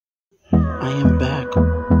I am back.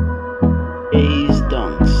 A's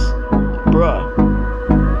dunks. Bruh.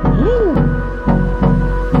 Woo.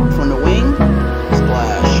 From the wing.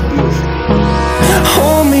 Splash. Beautiful.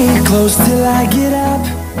 Hold me close till I get up.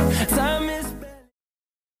 Time is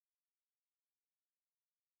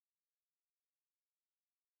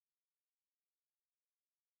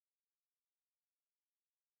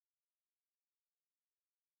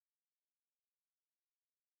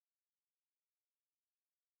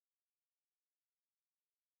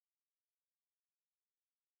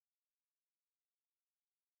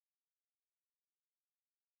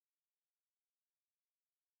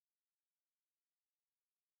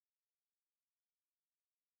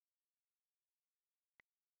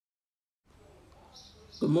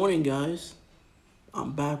Good morning, guys.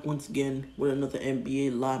 I'm back once again with another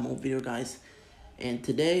NBA live mode video, guys. And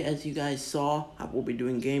today, as you guys saw, I will be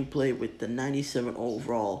doing gameplay with the 97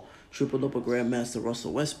 overall triple-double Grandmaster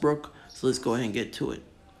Russell Westbrook. So let's go ahead and get to it.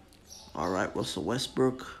 All right, Russell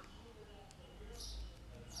Westbrook.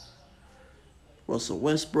 Russell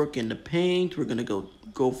Westbrook in the paint. We're gonna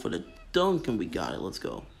go for the dunk, and we got it. Let's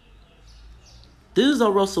go. This is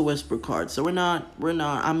a Russell Westbrook card, so we're not.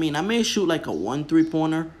 I mean, I may shoot like a 1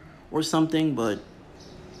 3-pointer or something, but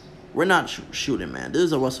we're not shooting, man. This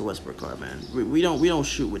is a Russell Westbrook card, man. We don't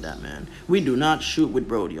shoot with that, man. We do not shoot with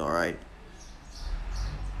Brody. All right.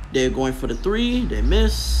 They're going for the 3. They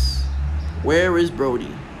miss. Where is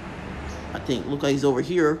Brody? I think look like he's over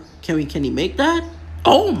here. Can he make that?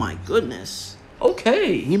 Oh my goodness.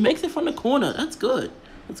 Okay, he makes it from the corner. That's good.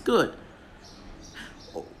 That's good.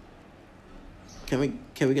 Oh. Can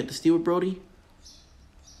we get the steal with Brody?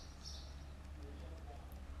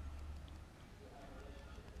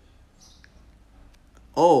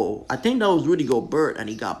 Oh, I think that was Rudy Gobert, and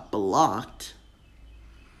he got blocked.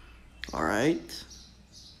 All right.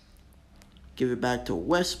 Give it back to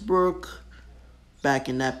Westbrook. Back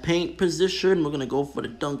in that paint position. We're going to go for the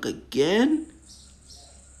dunk again.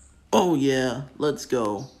 Oh, yeah. Let's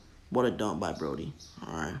go. What a dunk by Brody.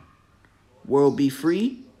 All right. World be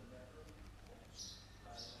free.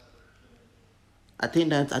 I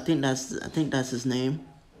think that's his name.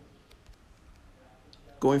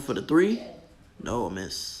 Going for the 3. No, a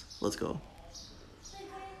miss. Let's go.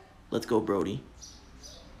 Let's go, Brody.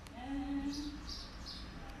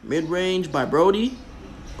 Mid-range by Brody.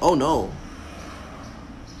 Oh, no.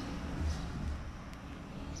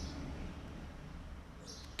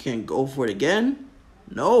 Can't go for it again.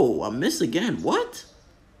 No, I miss again. What?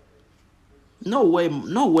 No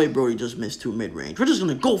way Brody just missed 2 mid-range. We're just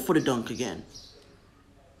going to go for the dunk again.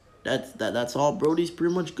 That's all Brody's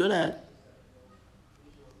pretty much good at.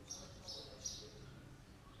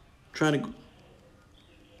 Trying to...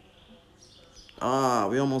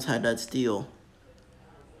 we almost had that steal.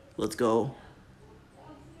 Let's go.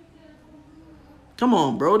 Come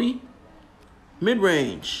on, Brody.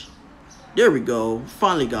 Mid-range. There we go.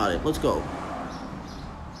 Finally got it. Let's go.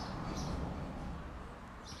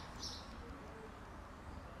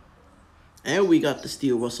 And we got the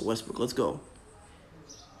steal, Russell Westbrook. Let's go.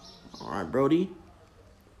 All right, Brody.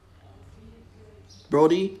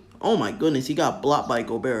 Brody. Oh, my goodness. He got blocked by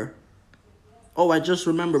Gobert. Oh, I just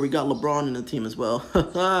remember we got LeBron in the team as well.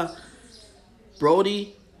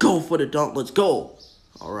 Brody, go for the dunk. Let's go.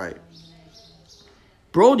 All right.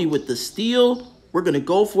 Brody with the steal. We're going to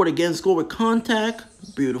go for it again. Score with contact.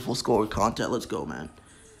 Beautiful score with contact. Let's go, man.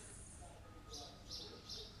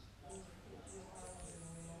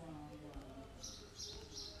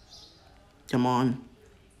 Come on.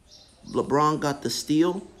 LeBron got the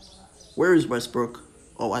steal. Where is Westbrook?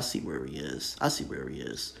 Oh, I see where he is.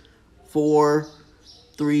 4,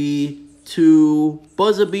 3, 2,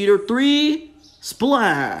 buzzer beater, 3,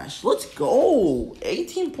 splash. Let's go.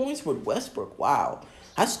 18 points with Westbrook. Wow.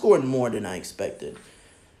 I scored more than I expected.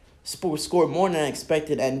 Scored more than I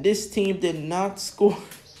expected, and this team did not score.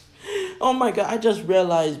 Oh, my God. I just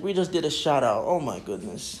realized we just did a shout-out. Oh, my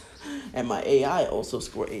goodness. And my AI also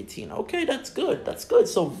scored 18. Okay, that's good. That's good.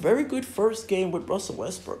 So, very good first game with Russell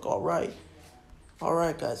Westbrook. All right. All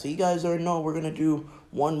right, guys. So, you guys already know we're going to do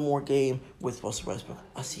one more game with Russell Westbrook.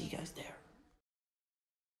 I'll see you guys there.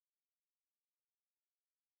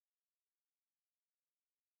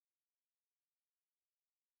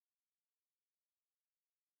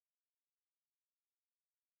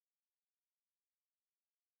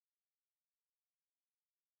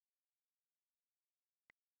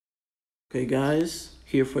 Okay, guys,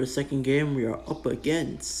 here for the second game, we are up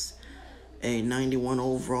against a 91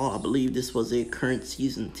 overall. I believe this was a current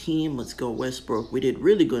season team. Let's go, Westbrook. We did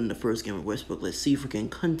really good in the first game with Westbrook. Let's see if we can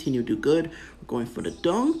continue to do good. We're going for the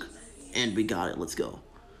dunk, and we got it. Let's go.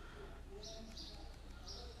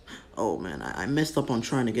 Oh man, I messed up on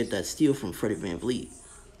trying to get that steal from Freddie VanVleet.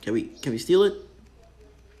 Can we steal it?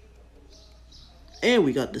 And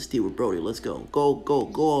we got the steal with Brody. Let's go. Go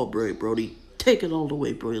all Brody. Take it all the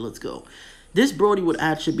way, Brody. Let's go. This Brody would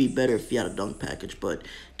actually be better if he had a dunk package, but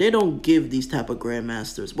they don't give these type of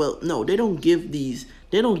Grandmasters. Well, no, they don't give these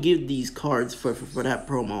cards for that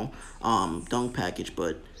promo dunk package.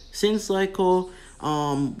 But since like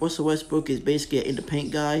Russell Westbrook is basically an in the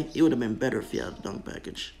paint guy, it would have been better if he had a dunk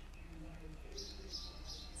package.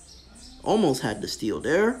 Almost had the steal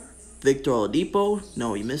there. Victor Oladipo.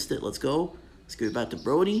 No, he missed it. Let's go. Let's give it back to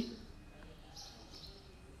Brody.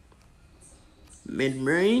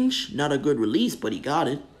 Mid-range. Not a good release, but he got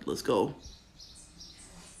it. Let's go.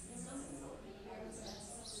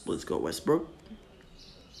 Let's go, Westbrook.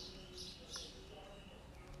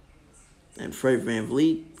 And Fred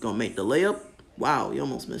VanVleet gonna make the layup. Wow, he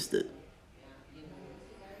almost missed it.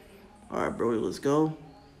 All right, Brody, let's go.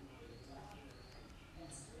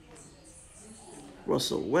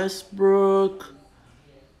 Russell Westbrook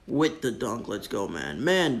with the dunk. Let's go, man.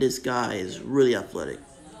 Man, this guy is really athletic.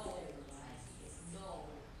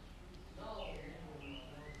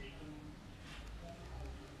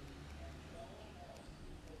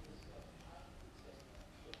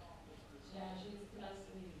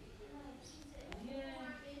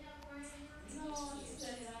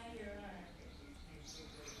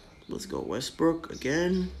 Let's go Westbrook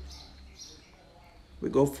again. We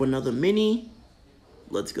go for another mini.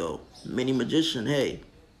 Let's go. Mini Magician. Hey,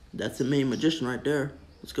 that's a mini Magician right there.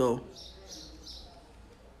 Let's go.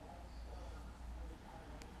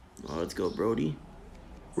 Oh, let's go, Brody.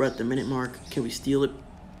 We're at the minute mark. Can we steal it?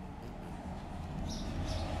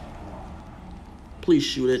 Please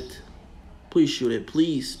shoot it. Please shoot it.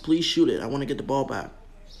 Please shoot it. I want to get the ball back.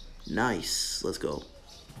 Nice. Let's go.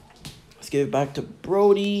 Let's give it back to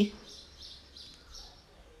Brody.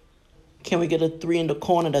 Can we get a 3 in the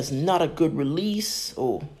corner? That's not a good release.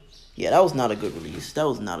 Oh, yeah, that was not a good release. That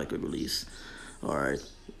was not a good release. All right.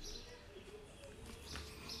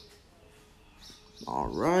 All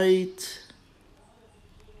right.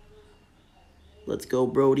 Let's go,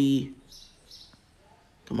 Brody.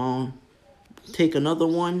 Come on. Take another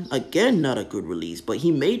one. Again, not a good release, but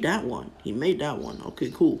he made that one. He made that one.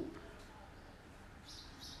 Okay, cool.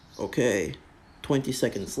 Okay. 20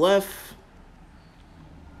 seconds left.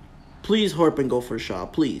 Please hurry up and go for a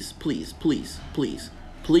shot. Please.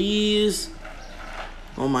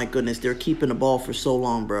 Oh my goodness, they're keeping the ball for so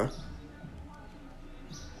long, bro.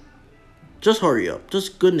 Just hurry up.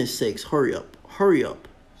 Just goodness sakes, hurry up. Hurry up.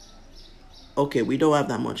 Okay, we don't have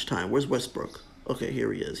that much time. Where's Westbrook? Okay,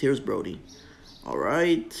 here he is. Here's Brody. All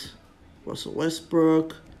right. Russell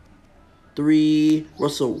Westbrook. 3.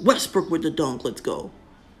 Russell Westbrook with the dunk. Let's go.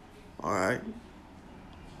 All right.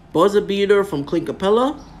 Buzzer beater from Clint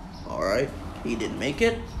Capella. All right. He didn't make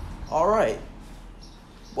it. All right.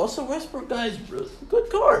 Russell Westbrook, guys. Good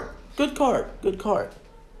card. Good card. Good card.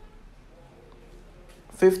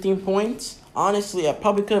 15 points. Honestly, I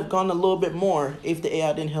probably could have gone a little bit more if the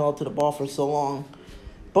AI didn't hold to the ball for so long.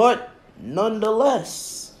 But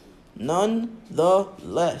nonetheless, that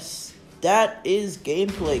is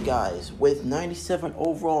gameplay, guys, with 97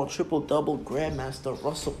 overall triple-double Grandmaster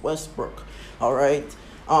Russell Westbrook. All right.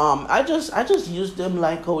 I just used them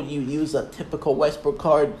like how you use a typical Westbrook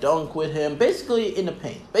card, dunk with him, basically in the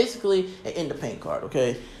paint. Basically an in the paint card,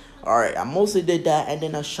 okay? All right, I mostly did that, and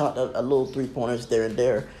then I shot a little three-pointers there and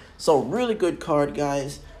there. So really good card,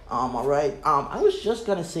 guys. All right. I was just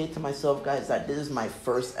gonna say to myself, guys, that this is my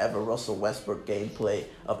first ever Russell Westbrook gameplay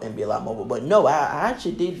of NBA Live Mobile. But no, I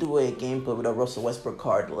actually did do a gameplay with a Russell Westbrook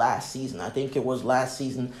card last season. I think it was last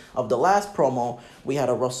season of the last promo. We had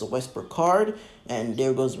a Russell Westbrook card, and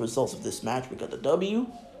there goes the results of this match. We got the W.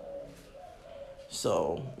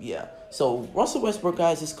 So yeah. So Russell Westbrook,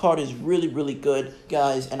 guys, this card is really, really good,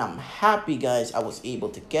 guys, and I'm happy, guys, I was able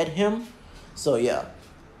to get him. So yeah.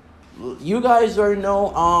 You guys already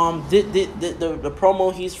know the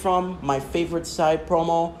promo he's from, my favorite side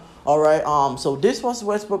promo. Alright, so this Russell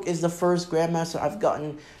Westbrook is the first Grandmaster I've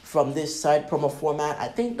gotten from this side promo format. I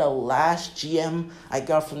think the last GM I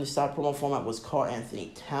got from the side promo format was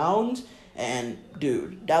Karl-Anthony Towns. And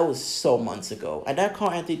dude, that was so months ago. And that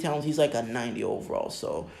Karl-Anthony Towns, he's like a 90 overall.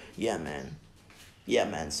 So yeah, man. Yeah,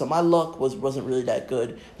 man. So my luck wasn't really that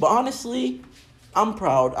good. But honestly, I'm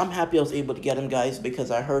proud. I'm happy I was able to get him, guys,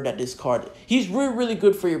 because I heard that this card, he's really, really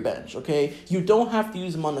good for your bench, okay? You don't have to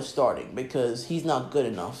use him on the starting because he's not good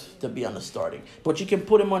enough to be on the starting. But you can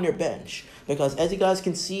put him on your bench because, as you guys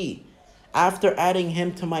can see, after adding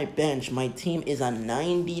him to my bench, my team is a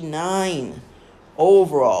 99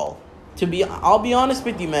 overall. I'll be honest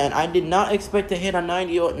with you, man. I did not expect to hit a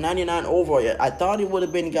 90 or 99 overall yet. I thought it would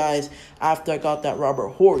have been, guys, after I got that Robert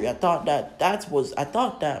Horry. I thought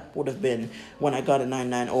that would have been when I got a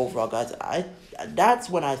 99 overall, guys. That's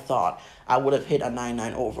when I thought I would have hit a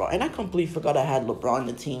 99 overall. And I completely forgot I had LeBron in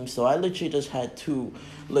the team, so I literally just had 2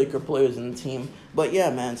 Laker players in the team. But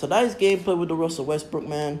yeah, man. So that is gameplay with the Russell Westbrook,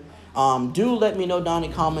 man. Do let me know down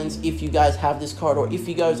in the comments if you guys have this card or if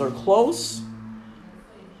you guys are close.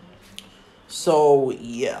 So,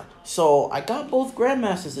 yeah. So, I got both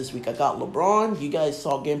Grandmasters this week. I got LeBron. You guys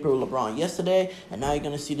saw gameplay with LeBron yesterday. And now you're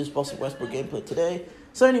going to see this Russell Westbrook gameplay today.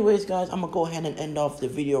 So, anyways, guys, I'm going to go ahead and end off the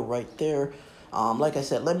video right there. Like I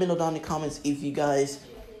said, let me know down in the comments if you guys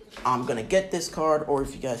I'm going to get this card or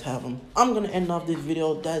if you guys have them. I'm going to end off this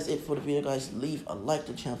video. That's it for the video, guys. Leave a like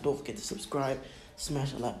to the channel. Don't forget to subscribe.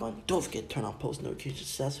 Smash the like button. Don't forget to turn on post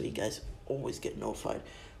notifications. That's so you guys always get notified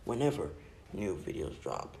whenever new videos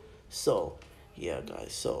drop. So, yeah,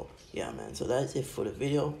 guys. So, yeah, man. So, that's it for the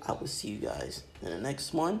video. I will see you guys in the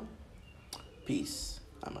next one. Peace.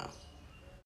 I'm out.